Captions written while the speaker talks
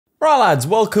Right lads,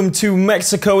 welcome to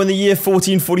Mexico in the year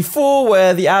 1444,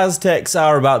 where the Aztecs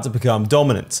are about to become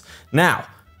dominant. Now,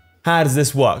 how does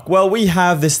this work? Well, we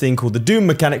have this thing called the Doom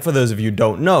mechanic, for those of you who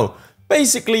don't know.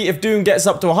 Basically, if Doom gets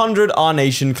up to 100, our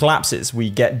nation collapses. We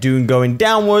get Doom going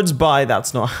downwards by,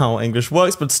 that's not how English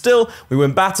works, but still, we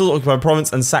win battles, occupy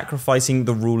province, and sacrificing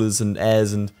the rulers and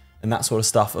heirs and that sort of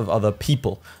stuff of other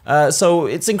people. So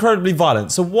it's incredibly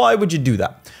violent. So why would you do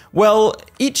that? Well,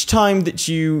 each time that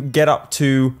you get up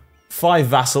to 5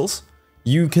 vassals,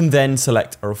 you can then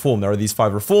select a reform. There are these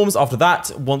 5 reforms. After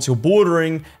that, once you're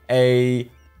bordering a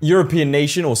European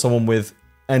nation or someone with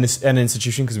an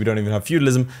institution, because we don't even have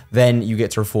feudalism, then you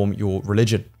get to reform your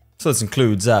religion. So this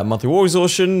includes monthly war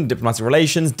exhaustion, diplomatic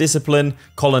relations, discipline,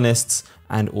 colonists,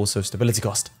 and also stability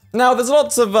cost. Now, there's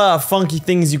lots of funky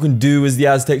things you can do as the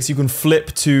Aztecs. You can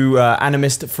flip to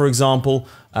animist, for example,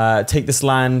 take this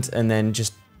land and then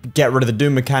just get rid of the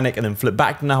Doom mechanic and then flip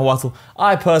back to nahuatl.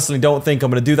 I personally don't think I'm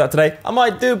going to do that today. I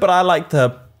might do, but I like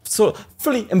to sort of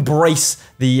fully embrace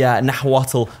the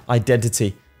nahuatl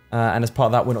identity. And as part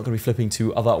of that, we're not going to be flipping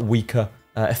to other weaker,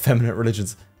 effeminate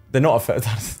religions. They're not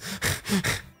effeminate.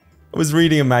 I was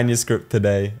reading a manuscript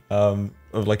today of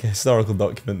like a historical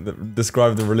document that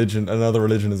described the religion, another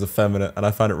religion as effeminate, and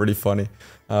I found it really funny.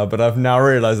 But I've now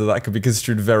realized that that could be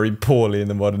construed very poorly in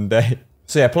the modern day.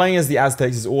 So yeah, playing as the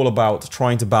Aztecs is all about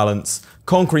trying to balance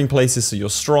conquering places so you're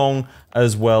strong,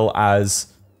 as well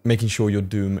as making sure your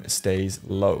Doom stays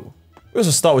low. We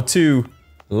also start with 2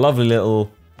 lovely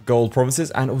little gold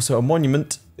provinces and also a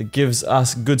monument that gives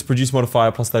us goods produce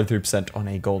modifier plus 33% on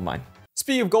a gold mine.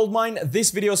 Speaking of gold mine,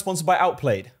 this video is sponsored by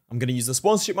Outplayed. I'm going to use the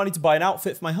sponsorship money to buy an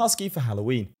outfit for my husky for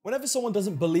Halloween. Whenever someone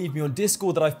doesn't believe me on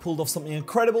Discord that I've pulled off something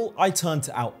incredible, I turn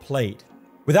to Outplayed.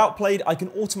 With Outplayed, I can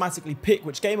automatically pick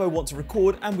which game I want to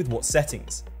record and with what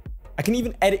settings. I can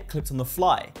even edit clips on the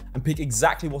fly and pick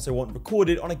exactly what I want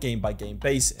recorded on a game-by-game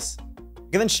basis.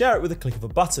 I can then share it with a click of a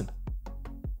button.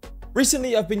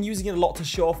 Recently, I've been using it a lot to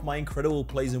show off my incredible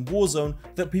plays in Warzone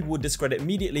that people would discredit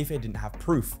immediately if they didn't have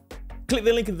proof. Click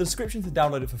the link in the description to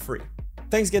download it for free.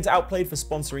 Thanks again to Outplayed for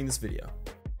sponsoring this video.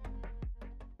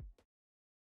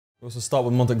 We also start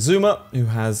with Montezuma, who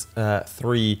has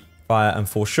 3 fire and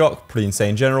 4 shock, pretty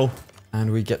insane general.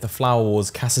 And we get the Flower Wars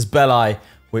Casus Belli,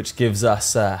 which gives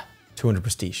us 200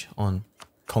 prestige on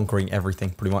conquering everything,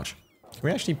 pretty much. Can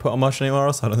we actually put a much anywhere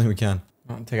else? I don't think we can.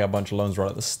 I'll take out a bunch of loans right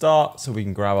at the start, so we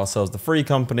can grab ourselves the free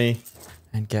company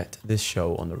and get this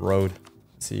show on the road.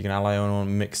 So you can ally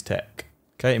on mixed tech.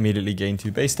 Okay, immediately gain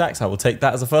 2 base tax. I will take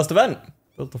that as a first event.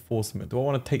 Build the force limit. Do I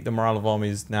want to take the morale of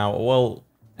armies now? Well,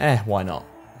 why not?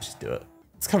 Let's just do it.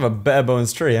 It's kind of a bare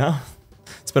bones tree, huh?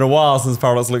 It's been a while since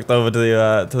Paradox looked over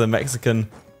to the Mexican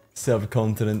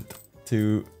subcontinent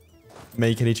to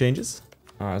make any changes.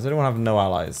 Alright, does anyone have no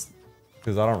allies?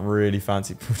 Because I don't really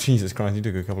fancy... Jesus Christ, you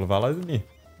took a couple of allies, didn't you?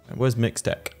 Where's mixed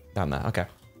tech? Down there, okay.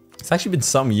 It's actually been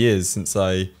some years since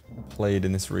I played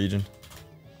in this region.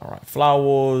 Alright, Flower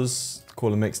Wars,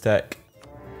 call it mixed tech.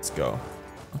 Let's go.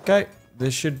 Okay,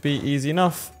 this should be easy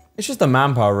enough. It's just the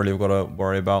manpower really we've got to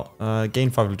worry about. Gain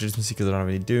 5 legitimacy because I don't have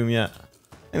any Doom yet.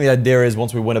 I think the idea is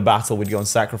once we win a battle, we'd go and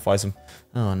sacrifice them.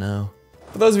 Oh no.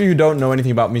 For those of you who don't know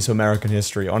anything about Mesoamerican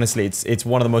history, honestly, it's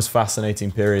one of the most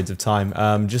fascinating periods of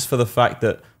time. Just for the fact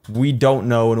that we don't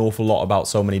know an awful lot about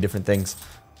so many different things.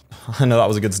 I know that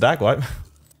was a good stack, right?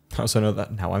 I also know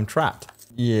that now I'm trapped.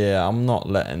 Yeah, I'm not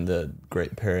letting the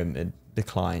Great Pyramid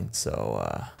decline,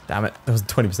 so damn it. There was a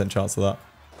 20% chance of that.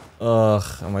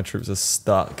 Ugh, and my troops are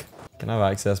stuck. Can I have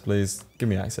access, please? Give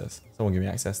me access. Someone give me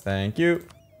access, thank you.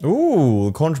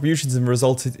 Ooh, contributions have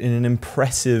resulted in an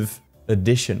impressive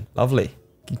addition. Lovely.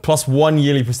 Plus 1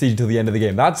 yearly prestige until the end of the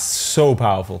game. That's so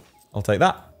powerful. I'll take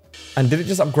that. And did it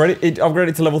just upgrade it? It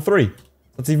upgraded to level 3.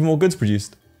 That's even more goods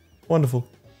produced. Wonderful.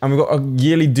 And we've got a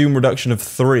yearly Doom reduction of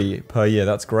 3 per year.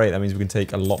 That's great. That means we can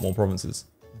take a lot more provinces.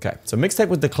 Okay, so mixed tech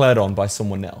was declared on by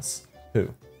someone else. Who?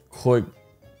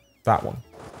 That one.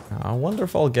 Now, I wonder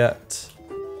if I'll get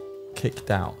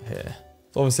kicked out here.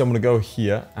 So obviously I'm going to go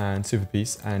here and super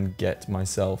peace and get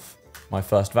myself my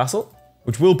first vassal,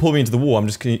 which will pull me into the war. I'm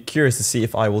just curious to see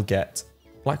if I will get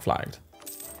black flagged.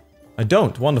 I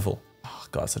don't. Wonderful. Oh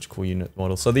god, such a cool unit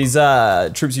model. So these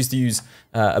troops used to use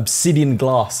obsidian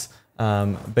glass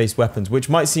based weapons, which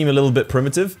might seem a little bit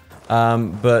primitive,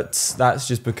 but that's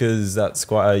just because that's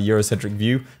quite a Eurocentric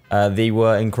view. They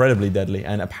were incredibly deadly,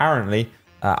 and apparently,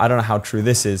 I don't know how true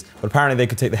this is, but apparently they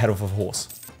could take the head off of a horse.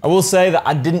 I will say that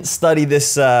I didn't study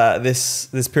this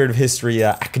this period of history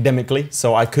academically,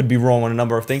 so I could be wrong on a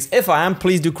number of things. If I am,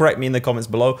 please do correct me in the comments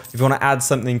below. If you want to add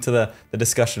something to the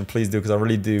discussion, please do, because I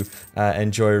really do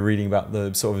enjoy reading about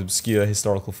the sort of obscure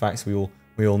historical facts we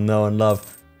all know and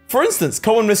love. For instance,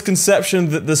 common misconception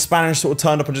that the Spanish sort of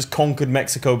turned up and just conquered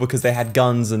Mexico because they had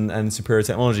guns and superior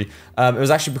technology. It was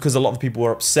actually because a lot of people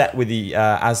were upset with the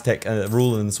Aztec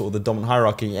rule and sort of the dominant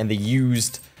hierarchy, and they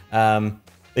used,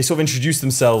 they sort of introduced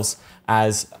themselves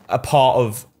as a part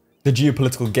of the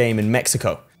geopolitical game in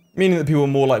Mexico, meaning that people were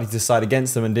more likely to side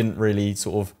against them and didn't really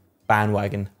sort of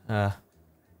bandwagon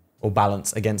or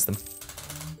balance against them.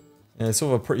 And it's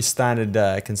sort of a pretty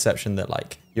standard conception that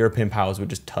like European powers would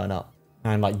just turn up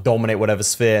and like dominate whatever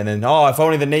sphere, and then, oh, if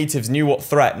only the natives knew what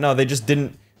threat. No, they just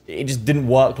didn't, it just didn't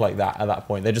work like that at that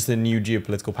point. They're just a new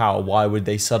geopolitical power. Why would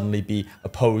they suddenly be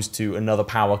opposed to another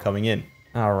power coming in?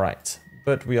 All right,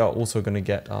 but we are also going to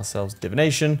get ourselves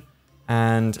divination,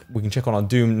 and we can check on our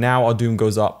doom. Now our doom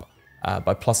goes up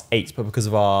by +8, but because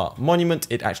of our monument,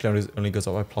 it actually only goes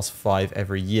up by +5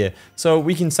 every year. So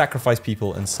we can sacrifice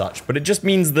people and such, but it just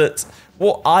means that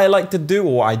what I like to do,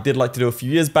 or what I did like to do a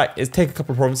few years back, is take a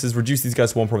couple of provinces, reduce these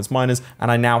guys to 1 province miners, and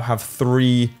I now have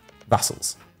 3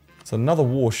 vassals. So another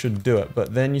war should do it,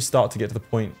 but then you start to get to the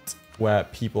point where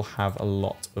people have a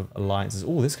lot of alliances.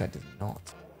 Oh, this guy did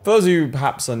not. For those of you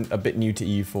perhaps a bit new to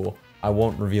EU4, I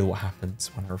won't reveal what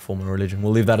happens when I reform a religion.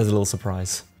 We'll leave that as a little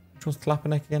surprise. Which one's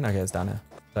Clapperneck again? Okay, it's down here.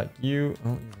 Is that you? Oh,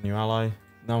 you're a new ally.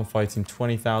 Now I'm fighting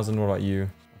 20,000. What about you?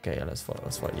 Okay, yeah, let's fight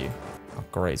you. Oh,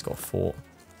 great, he's got a fort.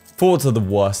 Forts are the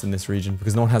worst in this region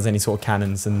because no one has any sort of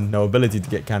cannons and no ability to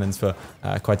get cannons for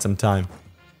quite some time.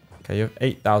 Okay, you have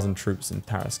 8,000 troops in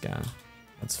Tarascan.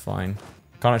 That's fine.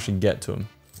 Can't actually get to him.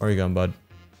 Where are you going, bud?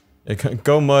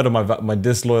 Go murder my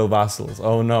disloyal vassals.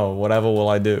 Oh no, whatever will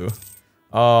I do?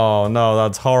 Oh no,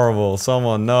 that's horrible.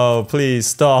 Someone, no, please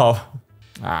stop.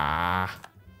 Ah.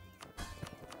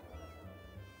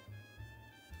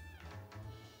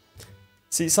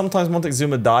 See, sometimes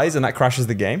Montezuma dies and that crashes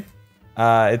the game.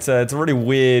 It's a really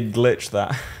weird glitch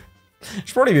that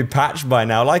should probably be patched by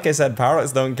now. Like I said,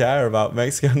 Paradox don't care about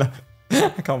Mexico. No,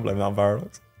 I can't blame that on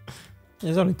Paradox.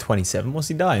 He's only 27. What's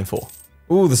he dying for?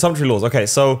 Ooh, the sumptuary laws. Okay,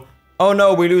 so oh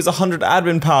no, we lose 100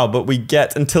 admin power, but we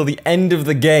get until the end of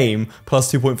the game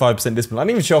plus 2.5% discipline. I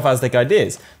didn't even show off Aztec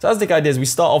ideas. So Aztec ideas, we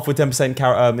start off with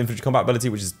 10% infantry combat ability,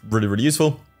 which is really, really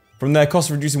useful. From there, cost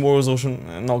of reducing war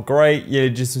resorption, not great. Yearly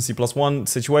legitimacy +1,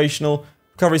 situational.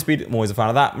 Recovery speed, I'm always a fan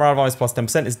of that. Morale advice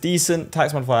 +10% is decent.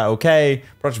 Tax modifier, okay.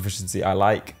 Production efficiency, I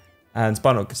like. And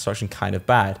spinal construction, kind of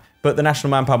bad. But the national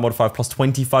manpower modifier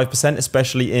 +25%,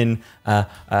 especially in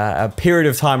a period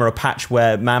of time or a patch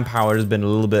where manpower has been a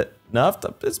little bit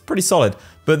nerfed, it's pretty solid.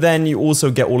 But then you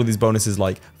also get all of these bonuses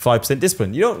like 5%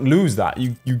 discipline. You don't lose that,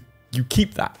 you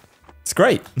keep that. It's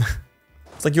great.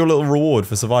 It's like your little reward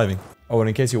for surviving. Oh, and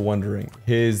in case you're wondering,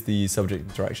 here's the subject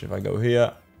interaction. If I go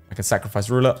here, I can sacrifice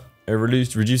ruler. It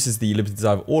reduces the liberty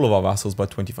desire of all of our vassals by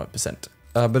 25%.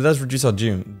 But it does reduce our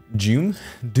doom.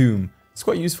 Doom. It's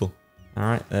quite useful. All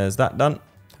right, there's that done.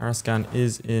 Tarascan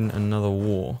is in another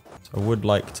war. So I would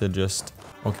like to just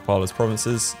occupy all those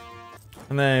provinces.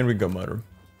 And then we go murder him.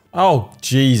 Oh,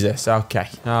 Jesus. Okay.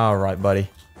 All right, buddy.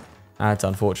 That's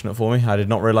unfortunate for me. I did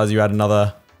not realize you had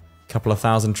another couple of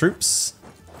thousand troops.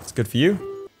 It's good for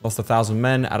you. Lost 1,000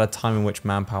 men at a time in which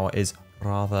manpower is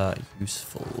rather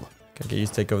useful. Okay, get you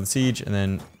to take over the siege, and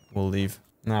then we'll leave.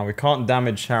 Now, we can't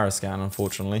damage Tarascan,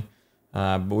 unfortunately.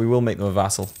 But we will make them a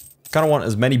vassal. Kind of want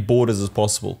as many borders as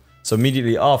possible. So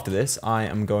immediately after this, I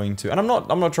am going to... And I'm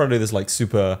not trying to do this like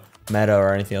super meta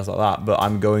or anything else like that, but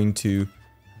I'm going to...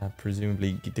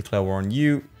 presumably declare war on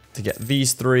you to get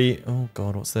these 3. Oh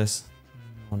god, what's this?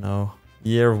 Oh no.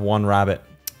 Year of 1 rabbit.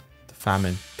 The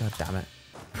famine. God damn it.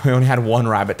 We only had 1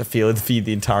 rabbit to feed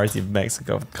the entirety of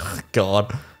Mexico.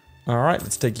 God. Alright,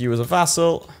 let's take you as a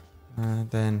vassal.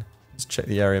 Then let's check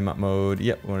the area map mode.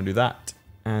 Yep, we want to do that.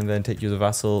 And then take you as a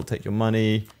vassal, take your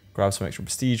money, grab some extra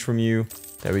prestige from you.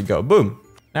 There we go. Boom.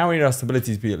 Now we need our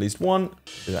stability to be at least 1.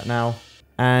 Do that now.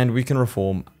 And we can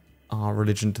reform our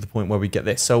religion to the point where we get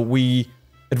this. So we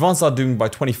advance our doom by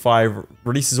 25,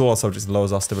 releases all our subjects, and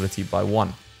lowers our stability by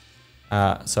 1.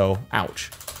 So,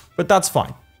 ouch. But that's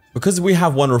fine. Because we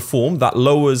have 1 reform, that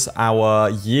lowers our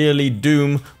yearly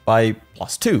doom by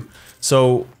 +2.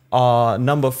 So our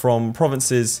number from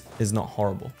provinces is not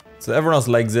horrible. So everyone else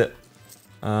legs it,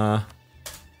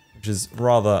 which is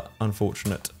rather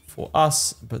unfortunate for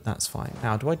us, but that's fine.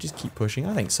 Now, do I just keep pushing?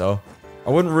 I think so. I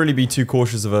wouldn't really be too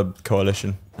cautious of a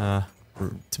coalition.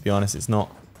 To be honest, it's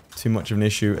not too much of an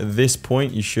issue. At this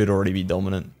point, you should already be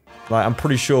dominant. Like, I'm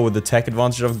pretty sure with the tech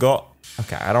advantage I've got...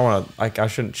 Okay, I don't want to... Like, I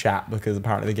shouldn't chat because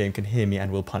apparently the game can hear me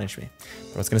and will punish me.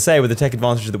 But I was going to say, with the tech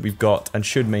advantage that we've got and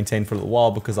should maintain for a little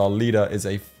while, because our leader is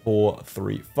a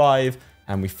 4-3-5,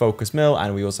 and we focus mill,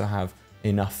 and we also have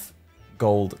enough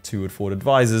gold to afford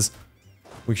advisors,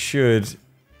 we should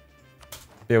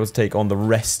be able to take on the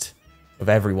rest of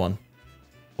everyone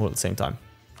all at the same time.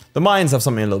 The mines have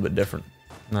something a little bit different.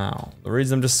 Now, the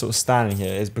reason I'm just sort of standing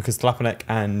here is because Tlapanek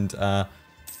and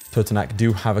Totanak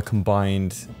do have a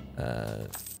combined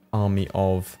army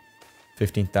of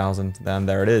 15,000. Then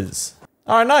there it is.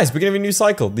 All right, nice. Beginning of a new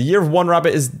cycle. The year of one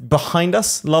rabbit is behind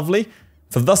us. Lovely.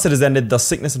 For thus it has ended, thus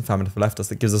sickness and famine have left us.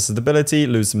 That gives us stability,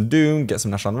 lose some doom, get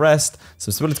some national unrest,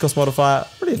 some stability cost modifier.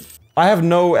 Brilliant. I have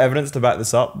no evidence to back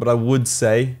this up, but I would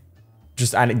say,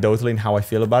 just anecdotally and how I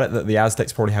feel about it, that the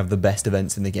Aztecs probably have the best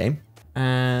events in the game.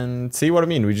 And see what I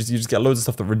mean? You just get loads of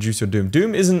stuff that reduce your doom.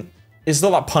 Doom it's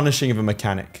not that punishing of a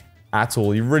mechanic at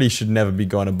all. You really should never be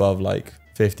going above like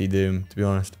 50 doom, to be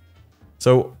honest.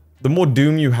 So the more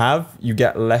doom you have, you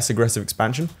get less aggressive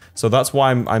expansion. So that's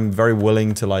why I'm very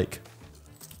willing to like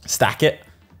stack it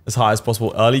as high as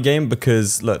possible early game,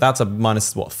 because look, that's a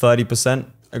minus what, 30%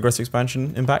 aggressive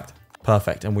expansion impact.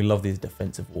 Perfect. And we love these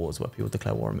defensive wars where people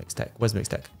declare war on mixed tech. Where's mixed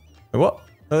tech? Wait, what?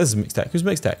 Oh, this is mixed tech. Who's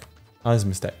mixed tech? Oh, this is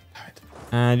mixed tech.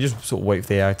 And you just sort of wait for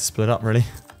the AI to split up, really.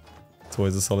 It's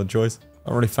always a solid choice. I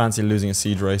don't really fancy losing a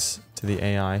siege race to the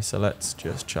AI, so let's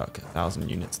just chuck 1,000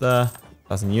 units there.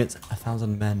 1,000 units,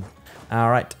 1,000 men.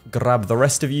 All right, grab the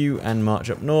rest of you and march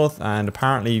up north, and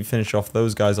apparently finish off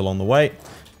those guys along the way,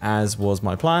 as was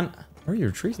my plan. Where are you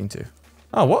retreating to?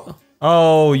 Oh, what?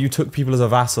 Oh, you took people as a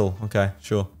vassal. Okay,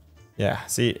 sure. Yeah,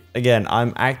 see, again,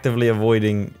 I'm actively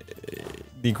avoiding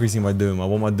decreasing my doom. I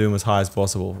want my doom as high as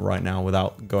possible right now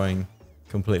without going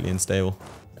completely unstable.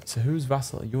 So who's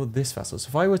vassal? You're this vassal. So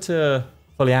if I were to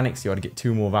fully annex you, I'd get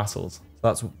 2 more vassals. So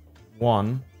that's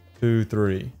 1, 2,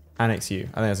 3. Annex you.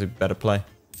 I think that's a better play.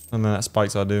 And then that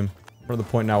spikes our doom. We're at the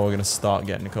point now we're going to start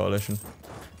getting a coalition.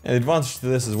 And the advantage to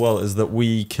this as well is that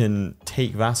we can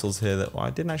take vassals here that I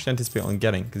didn't actually anticipate on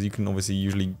getting, because you can obviously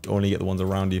usually only get the ones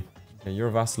around you. Okay, you're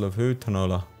a vassal of who?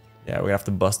 Tonola. Yeah, we're going to have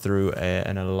to bust through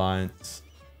an alliance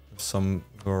of some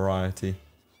variety.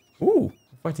 Ooh,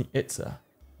 we're fighting Itza.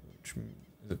 Which,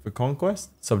 is it for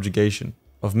conquest? Subjugation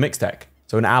of mixed tech.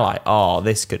 So an ally. Oh,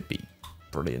 this could be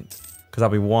brilliant. Because that'll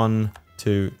be 1,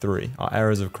 2, 3. Our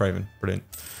errors of Craven. Brilliant.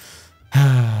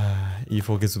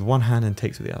 EU4 gives with one hand and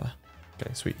takes with the other.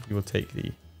 Okay, sweet. You will take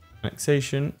the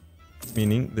annexation,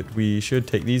 meaning that we should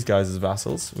take these guys as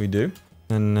vassals. We do.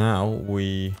 And now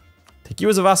we take you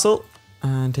as a vassal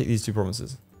and take these 2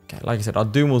 provinces. Okay, like I said, our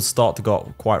doom will start to go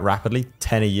up quite rapidly.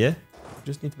 10 a year. We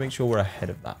just need to make sure we're ahead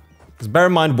of that. Because bear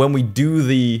in mind, when we do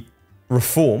the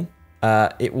reform,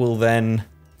 it will then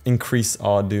increase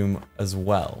our doom as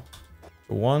well.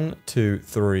 1, 2,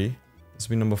 3. This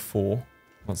will be number 4.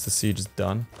 Once the siege is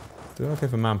done. Doing okay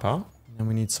for manpower. And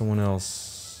we need someone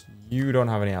else. You don't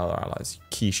have any other allies.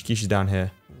 Quiche is down here.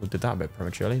 We did that a bit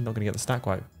prematurely. Not going to get the stack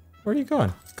wipe. Where are you going?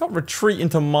 You can't retreat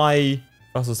into my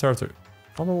vassal's territory.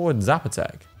 Overpowered zap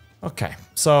attack. Okay,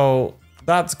 so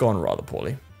that's gone rather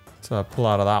poorly. So pull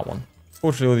out of that one.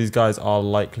 Fortunately, all these guys are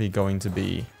likely going to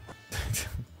be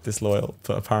disloyal.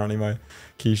 But apparently my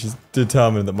Quiche is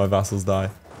determined that my vassals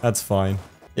die. That's fine.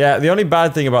 Yeah, the only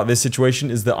bad thing about this situation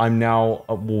is that I'm now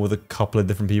at war with a couple of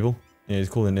different people. Yeah, he's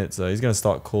calling Itza. He's going to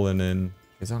start calling in...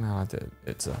 He's on how I did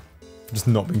Itza. I've just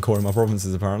not been calling my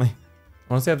provinces, apparently.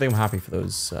 Honestly, I think I'm happy for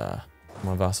those,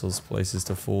 my vassals' places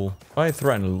to fall. If I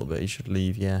threaten a little bit, he should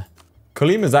leave, yeah.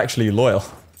 Kolima's actually loyal.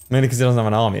 Mainly because he doesn't have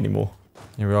an army anymore.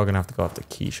 Yeah, we are going to have to go after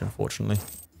Quiche, unfortunately.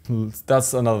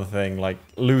 That's another thing, like,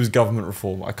 lose government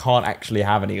reform. I can't actually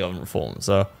have any government reform,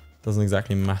 so it doesn't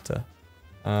exactly matter.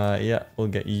 Yeah, we'll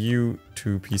get you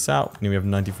to peace out. And we have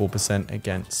 94%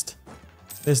 against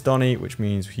this Donny, which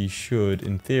means he should,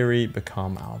 in theory,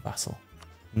 become our vassal.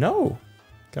 No!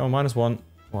 Come on, -1.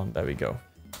 1, there we go.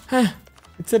 It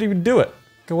said he would do it.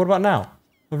 Okay, what about now?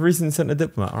 I've recently sent a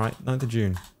diplomat, alright, 9th of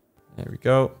June. There we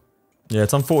go. Yeah,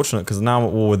 it's unfortunate because now I'm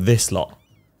at war with this lot.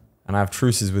 And I have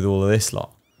truces with all of this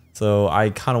lot. So I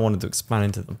kind of wanted to expand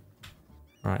into them.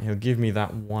 Alright, he'll give me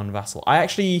that 1 vassal. I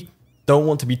actually don't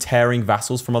want to be tearing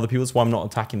vassals from other people. That's why I'm not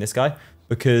attacking this guy.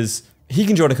 Because he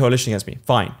can join a coalition against me.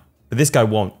 Fine. But this guy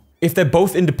won't. If they're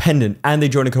both independent and they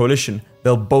join a coalition,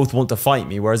 they'll both want to fight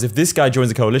me. Whereas if this guy joins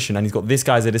a coalition and he's got this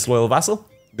guy as a disloyal vassal,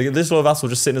 the disloyal vassal will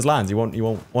just sit in his lands. He won't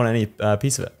want any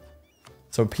piece of it.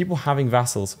 So people having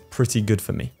vassals, pretty good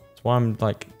for me. That's why I'm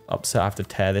like upset I have to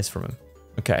tear this from him.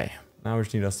 Okay, now we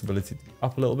just need our stability to be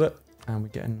up a little bit. And we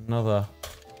get another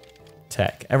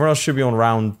tech. Everyone else should be on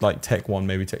round like tech 1,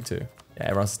 maybe tech 2. Yeah,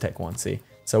 everyone else is tech 1, see.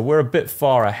 So we're a bit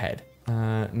far ahead.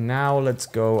 Now let's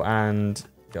go and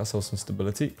get ourselves some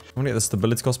stability. I'm gonna get the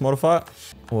stability cost modifier.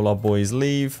 All our boys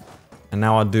leave. And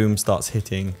now our doom starts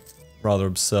hitting rather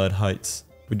absurd heights.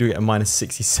 We do get a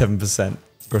 -67%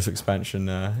 gross expansion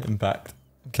impact.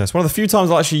 Okay, so one of the few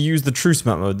times I'll actually use the truce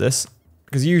map mode this.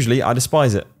 Because usually I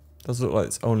despise it. Does look like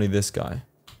it's only this guy.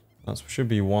 That should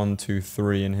be 1, 2,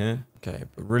 3 in here. Okay,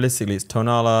 but realistically it's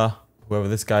Tonala, whoever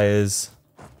this guy is.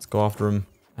 Let's go after him.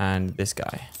 And this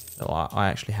guy. So I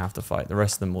actually have to fight. The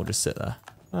rest of them will just sit there.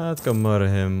 Let's go murder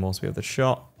him whilst we have the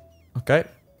shot. Okay.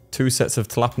 2 sets of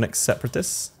Tlapnik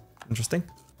separatists. Interesting.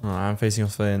 I'm facing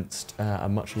off against a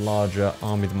much larger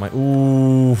army than my...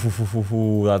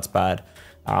 Ooh, that's bad.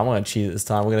 I'm going to cheat this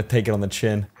time. We're going to take it on the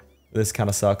chin. This kind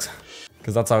of sucks.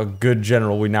 Because that's our good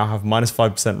general. We now have minus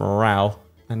 5% morale.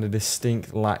 And a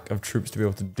distinct lack of troops to be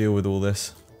able to deal with all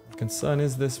this. The concern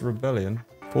is this rebellion.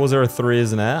 403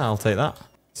 is an air. I'll take that.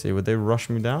 See, would they rush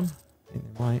me down? I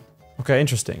think they might. Okay,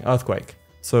 interesting. Earthquake.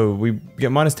 So we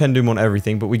get minus 10 doom on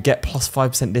everything, but we get plus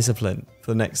 5% discipline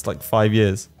for the next like 5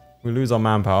 years. We lose our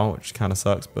manpower, which kind of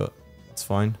sucks, but that's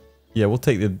fine. Yeah, we'll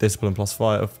take the discipline plus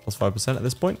 5% at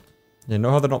this point. Yeah,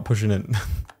 know how they're not pushing in.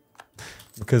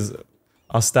 Because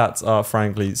our stats are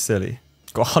frankly silly.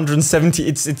 Got 170,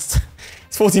 it's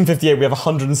 1458, we have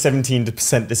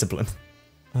 117% discipline.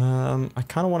 I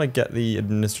kind of want to get the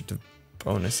administrative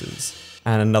bonuses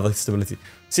and another stability.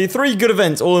 See, 3 good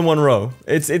events all in one row.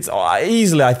 It's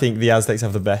easily, I think, the Aztecs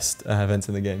have the best events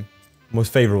in the game.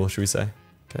 Most favorable, should we say.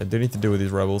 Okay, I do need to deal with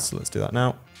these rebels, so let's do that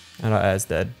now. And our heir's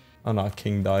dead. Oh no, our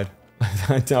king died.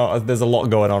 There's a lot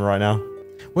going on right now.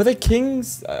 Were they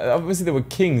kings? Obviously they were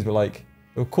kings, but like,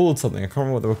 they were called something. I can't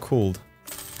remember what they were called.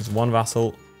 There's one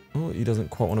vassal. Oh, he doesn't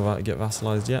quite want to get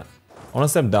vassalized yet. I want to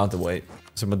send him down to wait.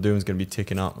 So my doom's going to be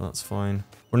ticking up. That's fine.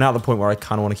 We're now at the point where I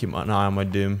kind of want to keep an eye on my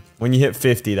doom. When you hit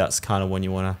 50, that's kind of when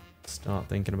you want to start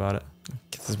thinking about it.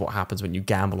 This is what happens when you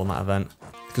gamble on that event.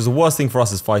 Because the worst thing for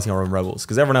us is fighting our own rebels.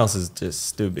 Because everyone else is just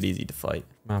stupid easy to fight.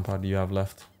 Manpower do you have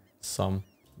left? Some.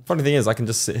 The funny thing is, I can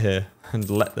just sit here and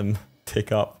let them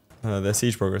tick up their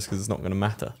siege progress because it's not going to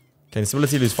matter. Okay,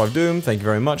 stability, lose 5 doom. Thank you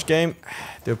very much, game.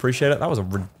 Do appreciate it. That was a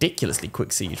ridiculously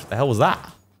quick siege. What the hell was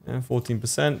that? Yeah,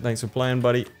 14%. Thanks for playing,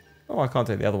 buddy. Oh, I can't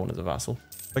take the other one as a vassal.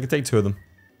 I can take 2 of them,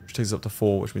 which takes us up to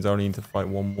 4, which means I only need to fight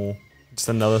 1 more. Just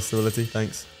another stability.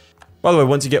 Thanks. By the way,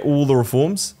 once you get all the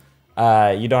reforms,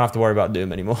 you don't have to worry about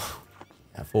doom anymore.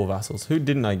 Yeah, 4 vassals. Who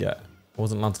didn't I get? I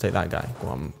wasn't allowed to take that guy.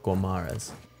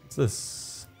 Guamares. What's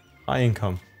this? High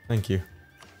income. Thank you.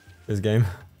 This game.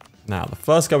 Now, the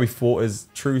first guy we fought is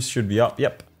truce should be up.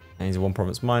 Yep. And he's a 1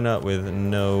 province minor with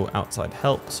no outside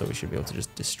help, so we should be able to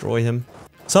just destroy him.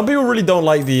 Some people really don't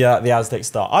like the Aztec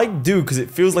start. I do, because it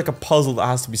feels like a puzzle that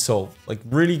has to be solved. Like,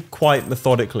 really quite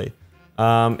methodically.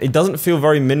 It doesn't feel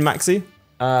very min-maxy.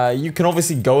 You can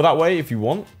obviously go that way if you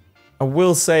want. I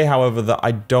will say, however, that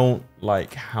I don't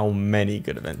like how many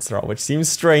good events there are, which seems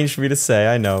strange for me to say,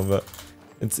 I know, but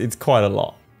it's quite a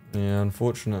lot. Yeah,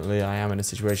 unfortunately, I am in a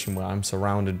situation where I'm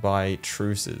surrounded by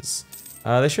truces.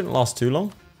 They shouldn't last too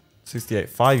long. 68,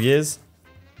 5 years.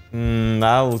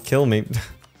 That'll kill me.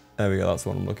 There we go, that's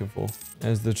what I'm looking for.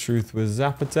 There's the truth with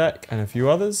Zapotec and a few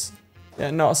others. Yeah,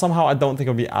 no, somehow I don't think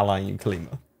I'll be allying you,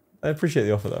 Kalima. I appreciate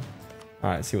the offer, though.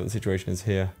 Alright, let's see what the situation is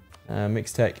here.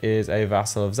 Mixtec is a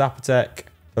vassal of Zapotec.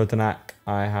 Totanak,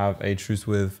 I have a truce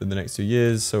with for the next 2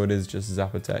 years, so it is just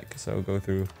Zapotec. So we'll go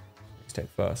through Mixtec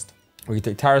first. We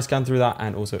can take Tarascan through that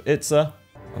and also Itza.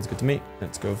 Sounds good to me.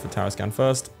 Let's go for Tarascan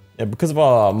first. Yeah, because of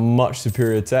our much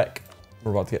superior tech,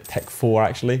 we're about to get Tech 4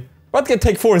 actually. We're about to get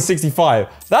Tech 4 in 65.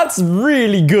 That's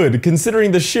really good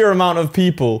considering the sheer amount of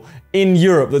people in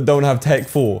Europe that don't have Tech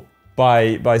 4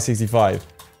 by 65.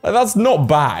 Like, that's not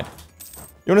bad.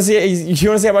 You want to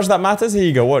see how much that matters? Here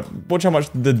you go. Watch how much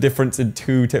the difference in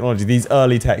 2 technology, these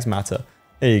early techs matter.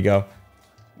 Here you go.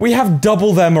 We have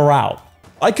double their morale.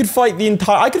 I could fight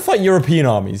European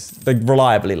armies like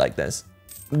reliably like this.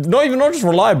 Not just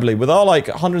reliably, with our like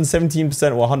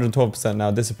 117% or 112%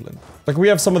 now discipline. Like, we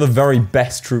have some of the very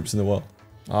best troops in the world.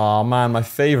 Oh man, my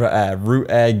favorite heir, Root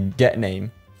Heir Get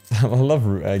Name. I love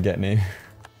Root Heir Get Name.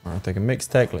 Alright, take a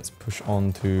mixed tech. Let's push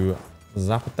on to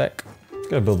Zapotec. Just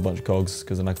gotta build a bunch of cogs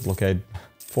because then I can blockade.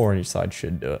 4 on each side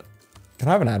should do it. Can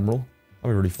I have an admiral?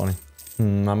 That'd be really funny.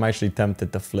 I'm actually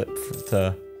tempted to flip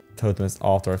to Totemist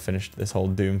after I finished this whole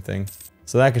Doom thing.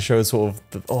 So that can show sort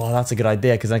of, oh, that's a good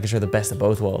idea, because I can show the best of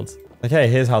both worlds. Like, hey,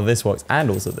 here's how this works, and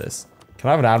also this. Can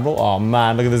I have an admiral? Oh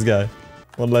man, look at this guy.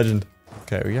 What a legend.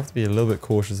 Okay, we have to be a little bit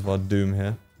cautious of our Doom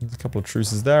here. There's a couple of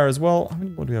truces there as well. How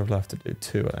many more do we have left to do?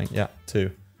 2, I think. Yeah,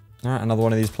 2. Alright, another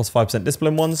one of these plus 5%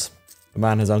 discipline ones. The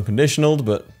man has unconditionaled,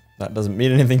 but that doesn't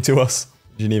mean anything to us.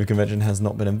 Geneva Convention has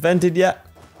not been invented yet.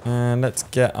 And let's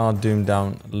get our Doom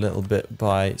down a little bit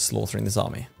by slaughtering this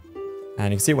army.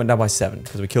 And you can see it went down by 7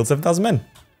 because we killed 7,000 men,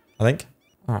 I think.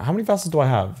 All right, how many vassals do I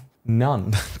have?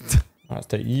 None. All right, let's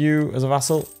take you as a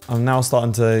vassal. I'm now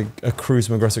starting to accrue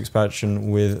some aggressive expansion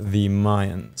with the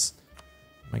Mayans.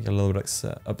 Might get a little bit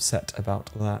upset about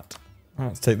that. All right,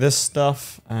 let's take this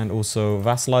stuff and also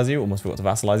vassalize you. Almost forgot to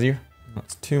vassalize you.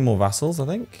 That's 2 more vassals, I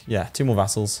think. Yeah, 2 more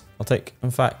vassals. I'll take,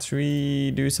 in fact, should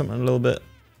we do something a little bit,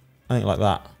 I think like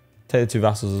that. Take the 2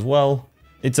 vassals as well.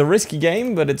 It's a risky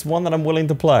game, but it's one that I'm willing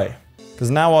to play. Because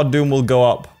now our doom will go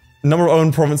up. Number of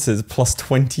owned provinces plus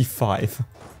 25.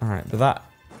 All right, but that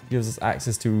gives us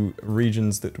access to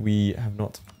regions that we have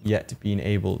not yet been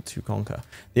able to conquer.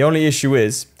 The only issue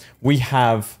is we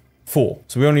have 4,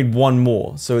 so we only need 1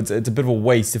 more. So it's a bit of a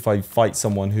waste if I fight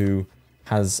someone who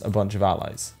has a bunch of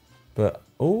allies. But,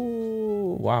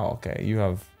 oh, wow, okay, you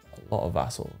have a lot of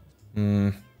vassals.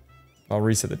 I'll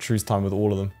reset the truce time with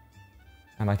all of them.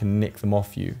 And I can nick them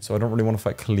off you. So I don't really want to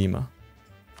fight Kalima.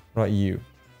 What about you?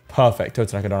 Perfect,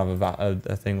 Totanek I don't have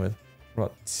a thing with.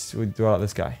 What do I like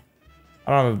this guy?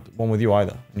 I don't have one with you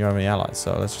either. You don't have any allies,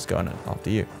 so let's just go in after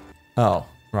you. Oh,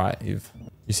 right, you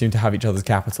seem to have each other's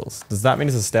capitals. Does that mean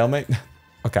it's a stalemate?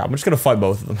 Okay, I'm just going to fight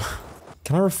both of them.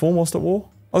 Can I reform whilst at war?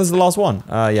 Oh, this is the last one.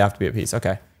 You have to be at peace,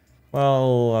 okay.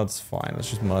 Well, that's fine. Let's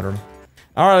just murder him.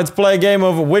 All right, let's play a game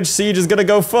of which siege is going to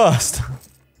go first.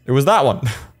 It was that one.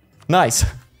 Nice.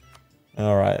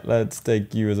 All right, let's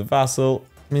take you as a vassal.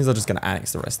 It means I'm just going to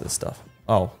annex the rest of this stuff.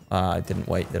 Oh, I didn't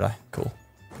wait, did I? Cool.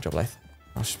 Good job, Lath.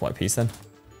 I'll just white peace then.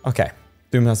 Okay.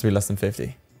 Doom has to be less than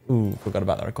 50. Ooh, forgot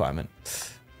about that requirement.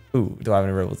 Ooh, do I have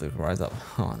any rebels that can rise up?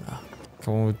 Oh, no.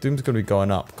 Come on, Doom's going to be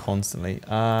going up constantly.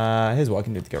 Here's what I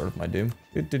can do to get rid of my Doom.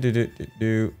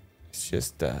 It's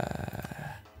just,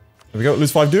 there we go,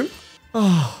 lose 5 Doom.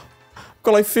 Oh, I've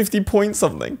got like 50 points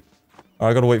something. All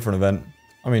right, I gotta wait for an event.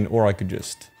 I mean, or I could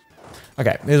just...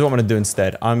 Okay, here's what I'm gonna do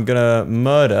instead. I'm gonna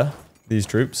murder these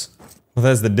troops. Well,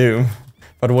 there's the Doom.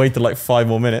 If I'd waited like 5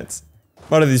 more minutes.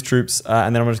 Murder these troops,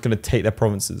 and then I'm just gonna take their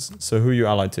provinces. So who are you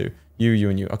allied to? You,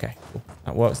 and you. Okay, cool.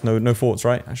 That works. No forts,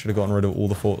 right? I should have gotten rid of all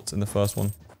the forts in the first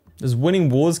one. Does winning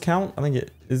wars count? I think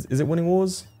it is. Is it winning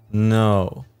wars?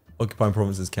 No. Occupying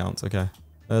provinces counts. Okay.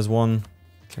 There's one.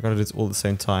 Okay, I gotta do this all at the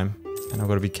same time. And I've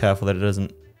got to be careful that it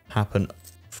doesn't happen.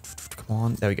 Come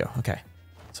on. There we go. Okay.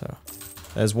 So,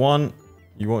 there's one.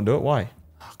 You won't do it? Why?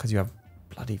 Because you have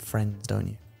bloody friends, don't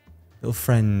you? Little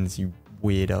friends, you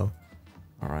weirdo.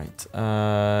 All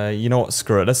right. You know what?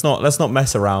 Screw it. Let's not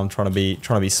mess around trying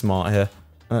to be smart here.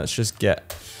 Let's just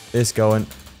get this going.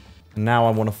 And now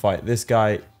I want to fight this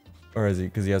guy. Where is he?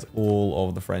 Because he has all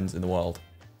of the friends in the world.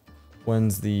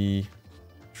 When's the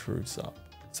truce up?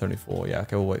 74. Yeah,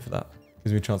 okay, we'll wait for that.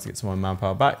 Gives me a chance to get some more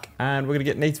manpower back. And we're going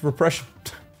to get native repression.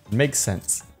 Makes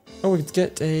sense. Oh, we could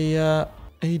get a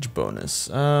age bonus.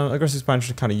 Aggressive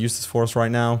expansion kind of useless for us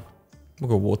right now. We'll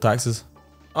go war taxes.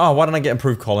 Oh, why didn't I get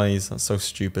improved colonies? That's so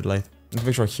stupid, Lath. Let's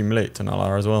make sure I accumulate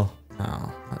Tonala as well.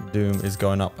 Oh, that Doom is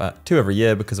going up at 2 every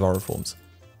year because of our reforms.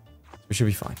 We should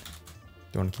be fine. Do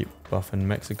you want to keep buffing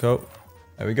Mexico?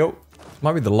 There we go.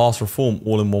 Might be the last reform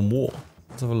all in one war.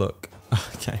 Let's have a look.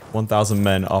 Okay, 1,000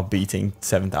 men are beating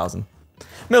 7,000.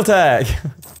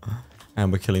 Miltech!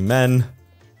 And we're killing men.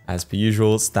 As per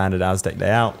usual, standard Aztec day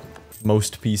out.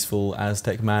 Most peaceful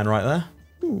Aztec man right there.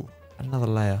 Ooh, another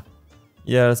layer.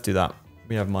 Yeah, let's do that.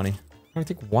 We have money. I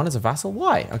take one as a vassal?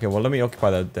 Why? Okay, well, let me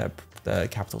occupy the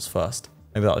capitals first.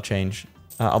 Maybe that'll change.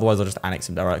 Otherwise, I'll just annex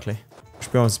him directly. Which,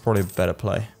 to be honest, is probably a better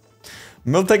play.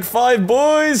 Miltech 5,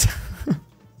 boys!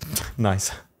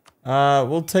 Nice.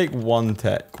 We'll take 1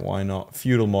 tech. Why not?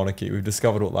 Feudal monarchy. We've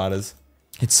discovered what that is.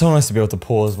 It's so nice to be able to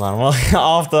pause, man. Well,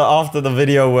 after the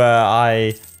video where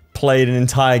I played an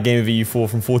entire game of EU4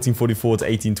 from 1444 to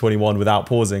 1821 without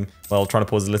pausing, well, trying to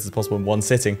pause as little as possible in one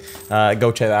sitting,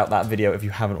 go check out that video if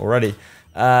you haven't already.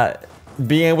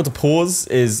 Being able to pause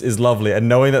is lovely, and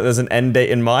knowing that there's an end date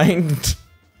in mind,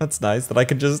 that's nice, that I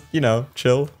could just, you know,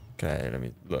 chill. Okay, let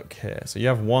me look here. So you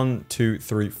have 1, 2,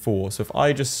 3, 4. So if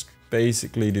I just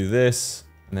basically do this,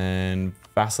 and then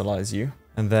vassalize you,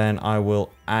 and then I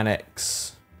will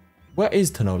annex... Where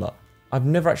is Tanola? I've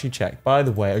never actually checked. By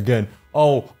the way, again,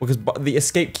 oh, because the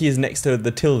escape key is next to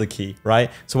the tilde key, right?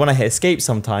 So when I hit escape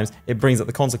sometimes, it brings up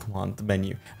the console command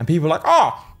menu. And people are like,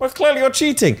 oh, well, clearly you're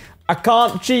cheating. I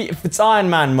can't cheat if it's Iron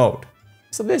Man mode.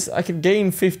 So this, I could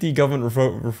gain 50 government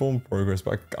reform progress,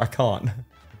 but I can't.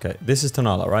 Okay, this is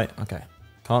Tonala, right? Okay.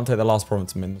 Can't take the last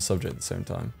province and the subject at the same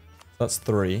time. That's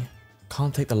 3.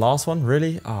 Can't take the last one?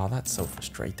 Really? Ah, oh, that's so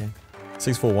frustrating.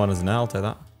 641 is now, I'll take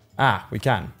that. Ah, we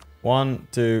can. 1,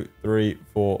 2, 3,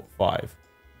 4, 5.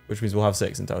 Which means we'll have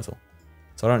 6 in total.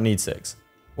 So I don't need 6.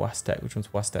 Wastec, which one's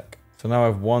Wastec? So now I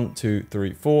have 1, 2,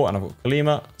 3, 4, and I've got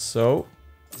Kalima. So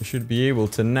we should be able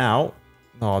to now...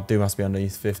 Oh, Doom must be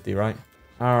underneath 50, right?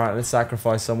 Alright, let's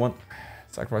sacrifice someone.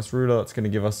 Sacrifice ruler, that's going to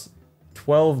give us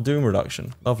 12 Doom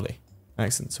reduction. Lovely.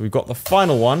 Excellent. So we've got the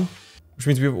final one, which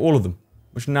means we have all of them,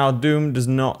 which now Doom does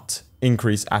not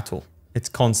increase at all. It's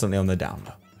constantly on the down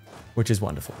low, which is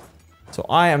wonderful. So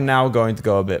I am now going to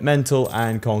go a bit mental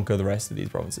and conquer the rest of these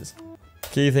provinces.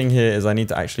 Key thing here is I need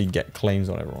to actually get claims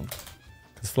on everyone.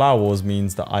 Because Flower Wars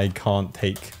means that I can't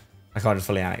just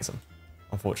fully annex them,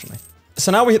 unfortunately.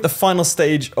 So now we hit the final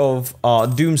stage of our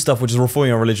Doom stuff, which is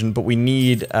reforming our religion, but we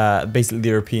need basically the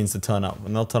Europeans to turn up,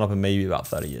 and they'll turn up in maybe about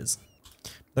 30 years.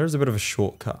 There's a bit of a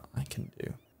shortcut I can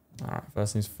do. Alright,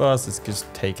 first things first, let's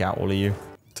just take out all of you.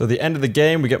 So at the end of the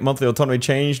game, we get monthly autonomy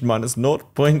changed, minus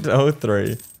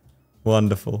 0.03.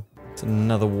 Wonderful. It's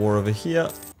another war over here.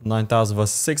 9,000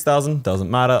 versus 6,000,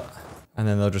 doesn't matter. And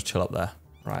then they'll just chill up there.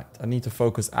 Right, I need to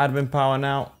focus admin power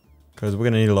now, because we're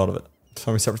going to need a lot of it.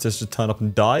 So many separatists just turned up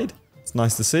and died. It's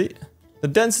nice to see. The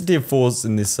density of force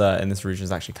in this region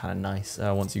is actually kind of nice,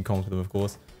 once you conquer them, of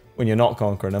course. When you're not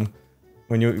conquering them,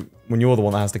 when you're the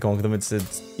one that has to conquer them,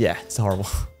 it's horrible.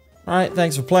 All right,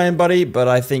 thanks for playing, buddy, but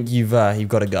I think you've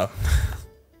got to go.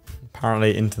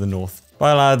 Apparently into the north.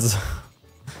 Bye, lads.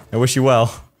 I wish you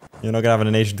well. You're not gonna have a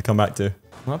nation to come back to.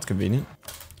 Well, that's convenient.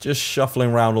 Just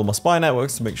shuffling around all my spy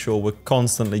networks to make sure we're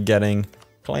constantly getting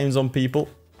claims on people.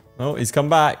 Oh, he's come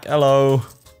back. Hello.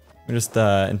 Let me just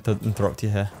interrupt you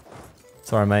here.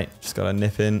 Sorry, mate. Just gotta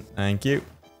nip in. Thank you.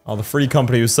 Oh, the free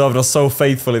company who served us so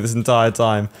faithfully this entire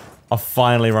time are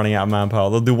finally running out of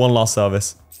manpower. They'll do one last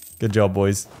service. Good job,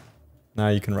 boys. Now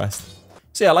you can rest.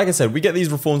 So yeah, like I said, we get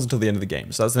these reforms until the end of the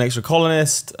game. So that's an extra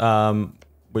colonist,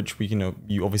 which we can,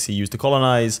 you obviously use to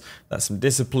colonize. That's some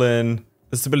discipline.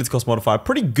 The stability cost modifier,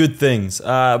 pretty good things.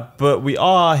 But we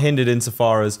are hindered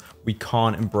insofar as we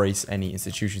can't embrace any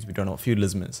institutions we don't know what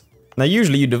feudalism is. Now,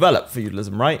 usually you develop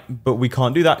feudalism, right? But we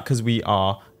can't do that because we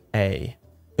are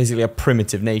basically a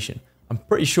primitive nation. I'm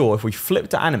pretty sure if we flip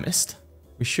to animist,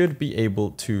 we should be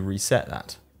able to reset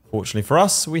that. Fortunately for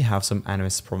us, we have some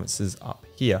animist provinces up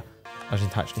here. I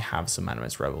should actually have some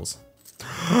animist rebels.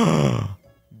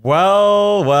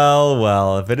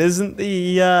 Well, if it isn't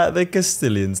the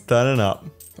Castilians turning up.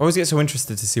 I always get so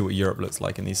interested to see what Europe looks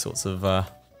like in these sorts of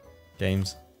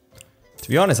games. To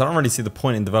be honest, I don't really see the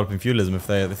point in developing feudalism if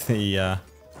the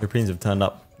Europeans have turned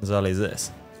up as early as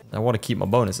this. I want to keep my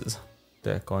bonuses.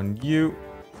 Deck on you.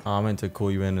 Oh, I meant to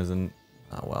call you in as an...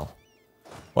 Oh, well.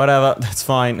 Whatever, that's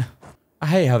fine. I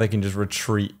hate how they can just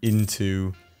retreat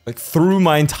into... Like, through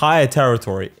my entire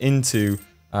territory into...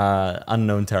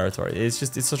 unknown territory.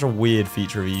 It's such a weird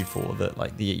feature of EU4 that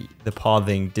like the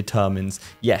pathing determines,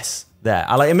 yes, there.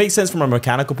 It makes sense from a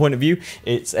mechanical point of view.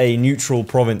 It's a neutral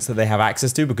province that they have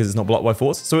access to because it's not blocked by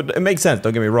force. So it makes sense,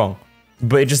 don't get me wrong.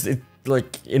 But it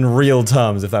like in real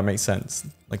terms, if that makes sense.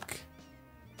 Like,